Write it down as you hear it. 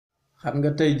xam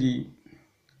nga tey jii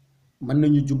mën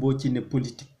nañu juboo ci ne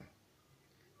politique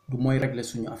du mooy régler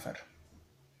suñu affaire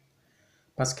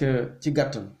parce que ci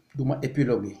gàttal du ma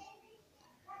épiloguer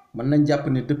mën nañ jàpp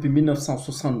ne depuis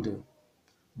 1962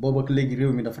 boobu ak léegi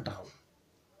réew mi dafa taxaw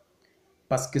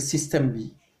parce que système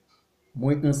bi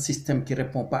mooy un système qui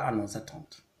répond pas à nos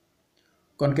attentes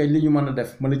kon kay li ñu mën a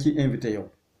def ma la ciy invité yow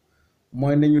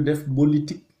mooy nañu def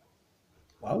politique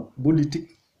waaw politique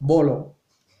booloo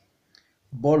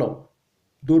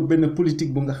dóor benn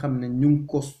politique bu nga xam ne ñu ngi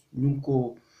ko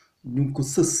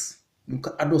sës ñu ngi ko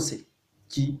adossé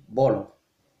ci booloo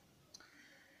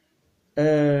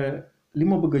li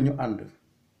ma bëgg ñu ànd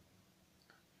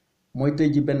mooy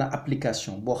tey ji benn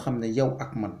application boo xam ne yow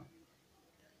ak man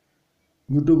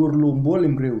ñu dëgërloo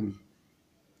mboolem réew mi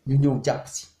ñu ñëw jàpp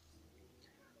si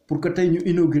pour que tey ñu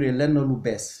inaugurer lenn lu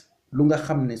bees lu nga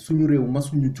xam ne suñu réew ma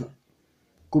suñu jóg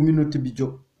communauté bi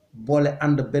jóg boole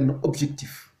ànd benn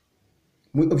objectif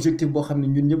muy objectif boo xam ne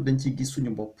ñun ñëpp dañ ciy gis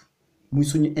suñu bopp muy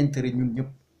suñu intérêt ñun ñëpp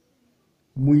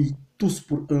muy tous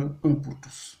pour un pour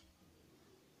tous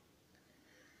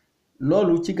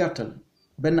loolu ci gàttal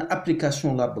benn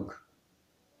application laa bëgg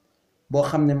boo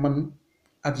xam ne man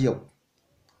ak yow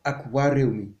ak waa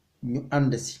réew mi ñu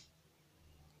ànd si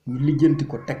ñu lijjanti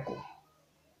ko teg ko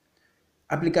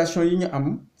application yi ñu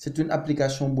am c'est une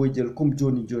application booy jël comme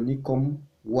Joni comme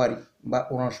Wari mbaa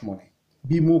Orange Money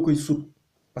bii moo koy sut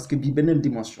parce que bii beneen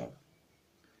dimension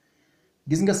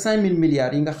la gis nga 5000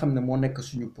 milliards yi nga xam ne moo nekk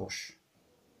suñu poche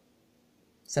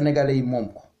sénégalais yi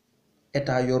moom ko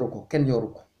état yoru ko kenn yoru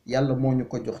ko yàlla moo ñu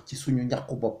ko jox ci suñu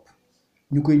ñàqu bopp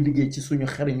ñu koy liggéey ci suñu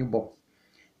xeriñu bopp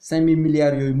 5000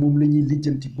 milliards yooyu moom la ñuy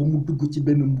lijjanti ba mu dugg ci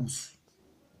benn mbuus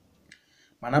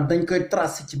maanaam dañ koy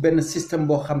tracer ci benn système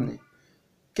boo xam ne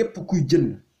képp kuy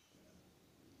jënd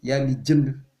yaa ngi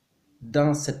jënd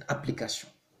dans cette application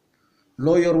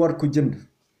loo yor war ko jënd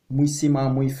muy ciment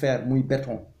muy fer muy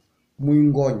béton muy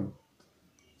ngooñ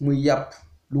muy yàpp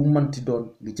lu mu mënti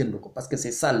doon nga jënd ko parce que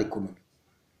c'est ça l'économie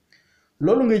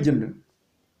loolu ngay jënd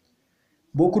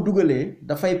boo ko dugalee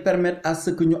dafay permettre à ce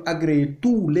que ñu agréer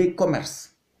tous les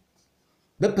commerces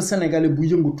bépp sénégalais bu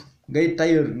yëngutu ngay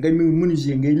tailleur ngay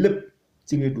menuisier ngay lépp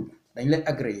ci ngay dugg dañ lay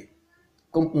agréer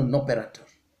comme un opérateur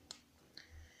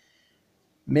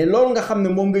mais loolu nga xam ne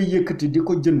moom ngay yëkkati di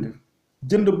ko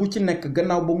jënd bu ci nekk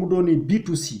gannaaw ba mu doonee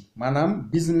B2C maanaam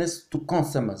business to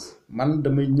consumers man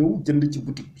damay ñëw jënd ci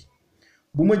boutique bi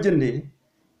bu ma jëndee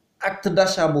acte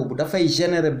d'achat boobu dafay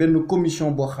générer benn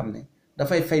commission boo xam ne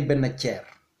dafay fay benn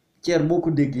tiers boo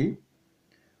ko déggee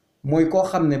mooy koo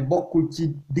xam ne bokkul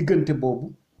ci diggante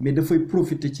boobu mais dafay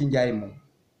profiter ci njaay moom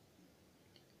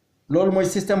loolu mooy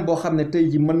système boo xam ne tey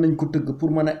ji mën nañ ko tëgg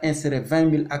pour mën a insérer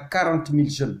 20 000 à 40 000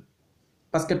 jeunes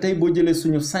parce que tey boo jëlee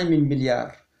suñu 5 000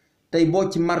 milliards tey boo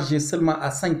ci margé seulement à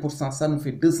 5% ça nous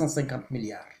fait 250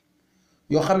 milliards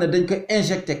yoo xam ne dañ koy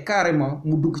injecter carrément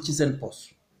mu dugg ci seen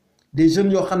poche des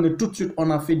jeunes yoo xam ne tout de suite on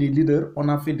a fait des leaders on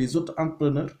a fait des autres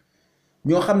entrepreneurs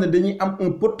ñoo xam ne dañuy am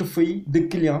un portefeuille de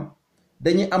clients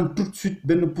dañuy am tout de suite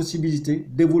benn possibilité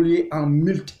d'évoluer en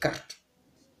multicarte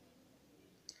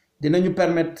dinañu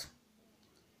permettre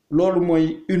loolu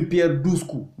mooy une pierre 12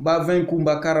 coups mbaa 20 coups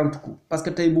mbaa 40 coups parce que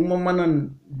tey bu ma mënoon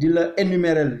di la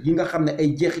énumérer yi nga xam ne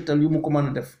ay jeexital yu mu ko mën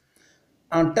a def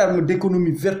en termes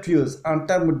d'économie vertueuse en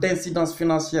termes d'incidence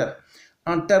financière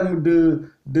en termes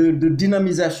de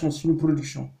dynamisation suñu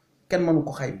production kenn mënu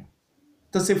ko xayma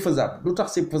te c'est faisable lu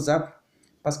tax c'est faisable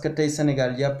parce que tey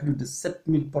Sénégal y a plus de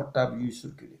 7000 portables yuy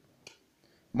circuler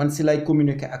man si lay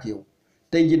communiquer ak yow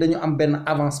tey ji dañu am benn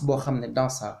avance boo xam ne dans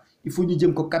ça il faut ñu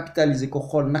jëm ko capitaliser ko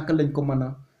xool naka lañ ko mën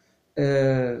a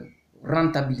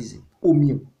rentabiliser au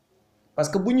mieux parce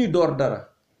que bu ñuy door dara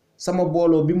sama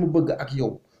booloo bi mu bëgg ak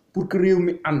yow pour que réew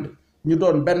mi ànd ñu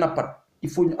doon benn pat il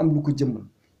faut ñu am lu ko jëmmal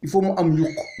il faut mu am yuq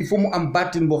il faut mu am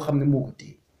baatin boo xam ne moo ko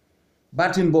téye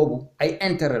baatin boobu ay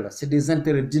intérêt la c'est des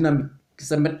intérêts dynamiques qui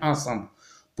se mettent ensemble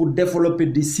pour développer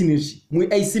des synergies muy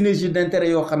ay synergie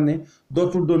d'intérêt yoo xam ne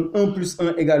dootul doon 1 plus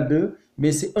 1 égale 2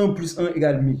 mais c'est 1 plus 1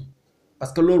 égale 1000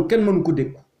 parce que loolu kenn mënu ko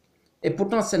dékku et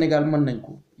pourtant Sénégal mën nañ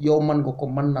ko yow mën nga ko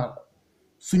mën naa ko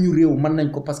suñu réew mën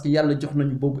nañ ko parce que yàlla jox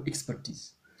nañu boobu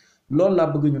expertise loolu laa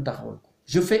bëgg ñu taxawal ko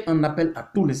je fais un appel à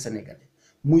tous les Sénégalais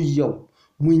muy yow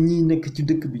muy ñi nekk ci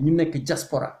dëkk bi ñu nekk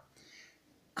diaspora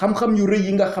xam-xam yu rëy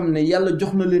yi nga xam ne yàlla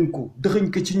jox na leen ko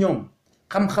dëxëñ ko ci ñoom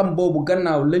xam-xam boobu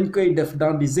gannaaw lañ koy def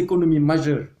dans des économies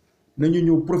majeures nañu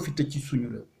ñëw profiter ci suñu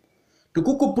réew te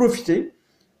ku ko profiter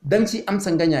danga ci am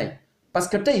sa ngañaay parce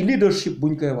que tey leadership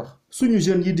buñ koy wax suñu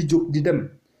jeunes yi di jóg di dem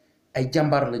ay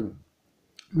jàmbaar lañu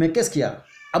mais qu'est-ce qu'il y a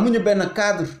amuñu benn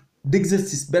cadre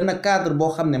d'exercice benn cadre boo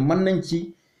xam ne mën nañ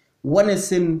ci wane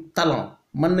seen talent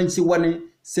mën nañ si wane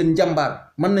seen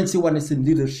njàmbaar mën nañ si wane seen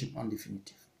leadership en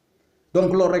définitive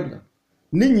donc loolu rek la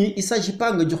nit ñi il s'agit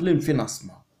pas nga jox leen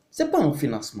financement c'est pas un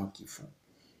financement qu'il faut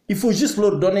il faut juste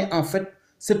leur donner en fait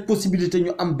cette possibilité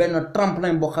ñu am benn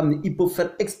tremplin boo xam ne il peut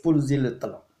faire exploser le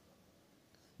talent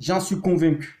j'en suis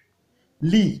convaincu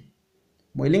lii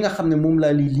mooy li nga xam ne moom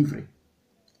laa liy livré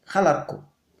xalaat ko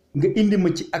nga indi ma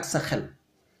ci ak sa xel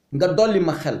nga dolli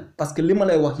ma xel parce que li ma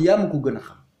lay wax yaa ma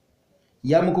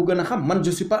ko gën a xam man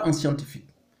je suis pas un scientifique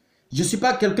je suis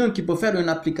pas quelqu'un qui peut faire une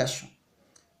application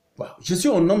waaw je suis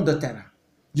un homme de terrain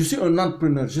je suis un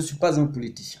entrepreneur je suis pas un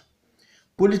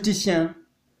politicien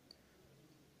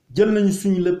jël nañu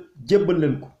suñu lépp jébbal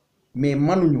leen ko mais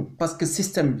manuñu parce que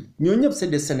système bi ñoo ñëpp c'est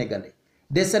des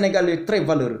sénégalais très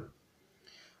valeureux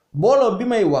booloo bi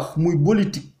may wax muy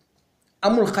politique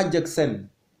amul xàjj ak seen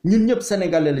ñun ñëpp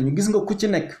sénégalais lañu gis nga ku ci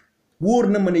nekk wóor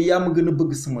na ma ne yaa ma gën a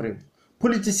bëgg sama réew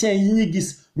politiciens yi ñuy gis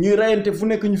ñuy rayante fu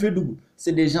nekk ñu fay dugg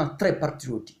c'est des gens très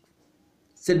patriotiques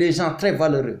c'est des gens très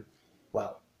valeureux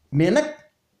waaw mais nag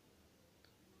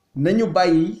nañu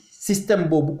bàyyi système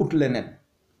boobu ut leneen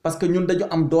parce que ñun dañu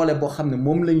am doole boo xam ne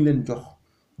moom lañ leen jox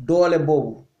doole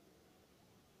boobu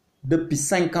depuis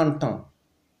 50 ans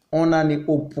on en est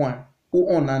au point où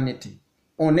on en était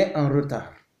on est en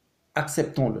retard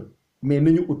acceptons-le mais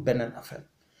nañu ut beneen affaire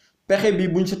pexe bi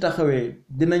buñ ci taxawee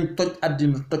dinañ toj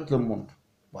àddina toj le monde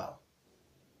waaw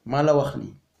maa la wax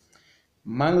lii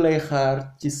maa ngi lay xaar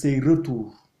ci say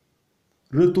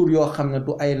retour yoo xam ne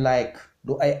du ay like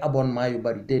du ay abonnement yu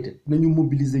bari déedéet nañu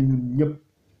mobiliser ñun ñëpp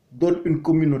doon une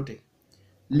communauté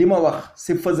li ma wax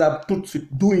c'est faisable tout de suite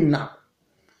doing now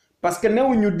parce que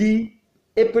newuñu di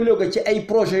épiloguer ci ay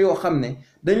projets yoo xam ne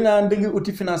dañ naan da ngay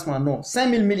uti financement non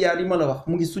 5000 milliards yi ma la wax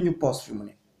mu ngi suñu poche fi mu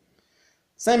ne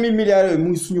 5000 milliards yooyu mu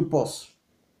ngi suñu poche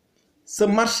ce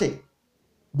marché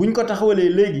buñ ko taxawalee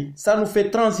léegi ça nous fait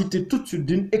transiter tout de suite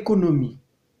d'une économie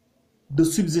de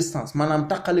subsistance maanaam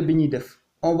taqale bi ñuy def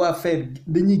on va faire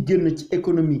dañuy génn ci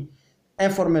économie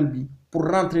informelle bi pour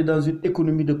rentrer dans une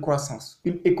économie de croissance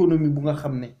une économie bu nga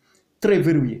xam ne très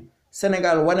verrouillée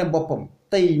Sénégal wane boppam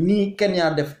tey nii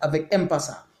Kenya def avec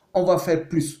M-Pesa on va faire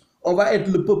plus on va être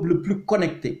le peuple le plus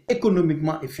connecté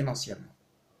économiquement et financièrement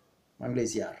maa ngi lay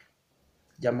ziar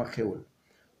jàmm ak xéwal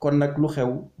kon nag lu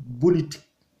xew politique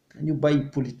dañu bàyyi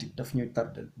politique daf ñuy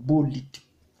tardel politique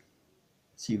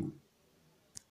siiw